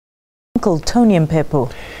uncle Toni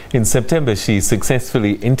Mphephu. In September, she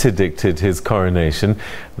successfully interdicted his coronation.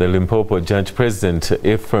 The Limpopo Judge President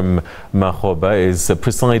Ephraim Makgoba is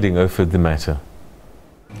presiding over the matter.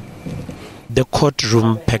 The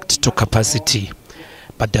courtroom packed to capacity,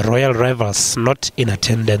 but the royal rivals not in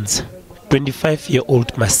attendance.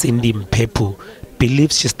 25-year-old Masindi Mphephu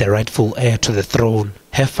believes she's the rightful heir to the throne.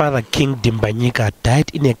 Her father, King Dimbanyika,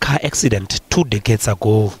 died in a car accident 2 decades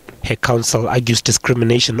ago. Her counsel argues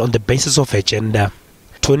discrimination on the basis of her gender.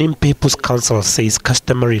 Toni Mphephu's counsel says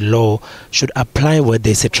customary law should apply where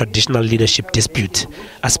there is a traditional leadership dispute,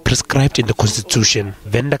 as prescribed in the Constitution.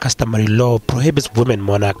 vhaVenda customary law prohibits women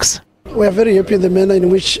monarchs. We are very happy in the manner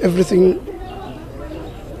in which everything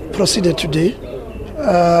proceeded today.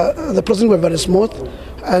 The proceedings were very smooth,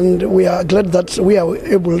 and we are glad that we are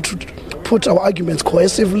able to put our arguments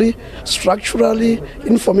cohesively, structurally,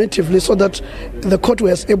 informatively, so that the court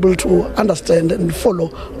was able to understand and follow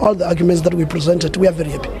all the arguments that we presented. We are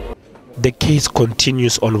very happy. The case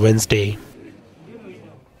continues on Wednesday.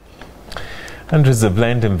 Hundreds of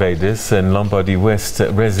land invaders and Lombardy West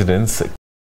residents